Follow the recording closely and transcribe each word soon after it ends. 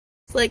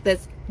like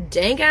this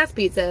dank ass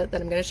pizza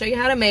that I'm gonna show you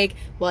how to make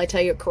while I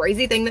tell you a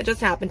crazy thing that just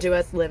happened to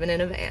us living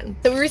in a van.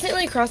 So we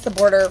recently crossed the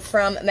border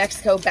from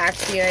Mexico back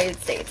to the United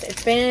States.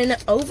 It's been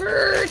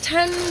over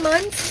 10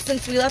 months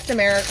since we left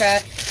America,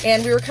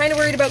 and we were kind of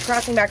worried about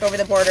crossing back over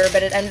the border,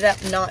 but it ended up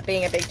not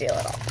being a big deal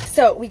at all.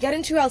 So we get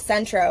into El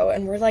Centro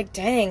and we're like,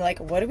 dang, like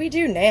what do we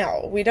do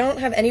now? We don't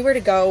have anywhere to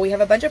go. We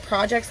have a bunch of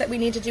projects that we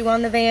need to do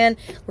on the van.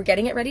 We're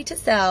getting it ready to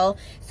sell.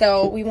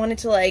 So we wanted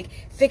to like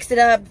fix it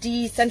up,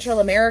 de-Central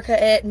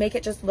America it, make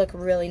it just look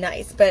really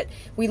nice. But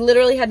we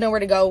literally had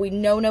nowhere to go. We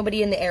know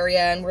nobody in the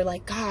area, and we're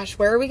like, gosh,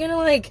 where are we gonna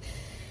like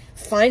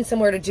find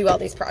somewhere to do all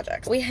these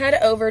projects? We head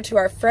over to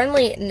our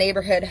friendly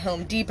neighborhood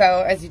Home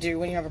Depot, as you do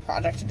when you have a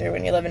project to do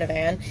when you live in a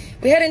van.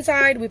 We head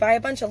inside, we buy a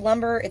bunch of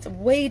lumber. It's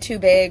way too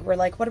big. We're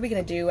like, what are we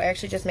gonna do? I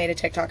actually just made a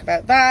TikTok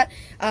about that.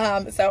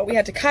 So we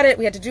had to cut it.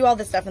 We had to do all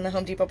this stuff in the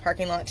Home Depot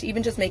parking lot to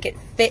even just make it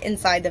fit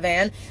inside the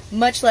van,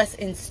 much less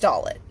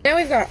install it. Now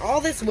we've got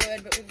all this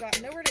wood, but we've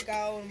got nowhere to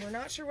go, and we're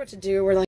not sure what to do. We're like,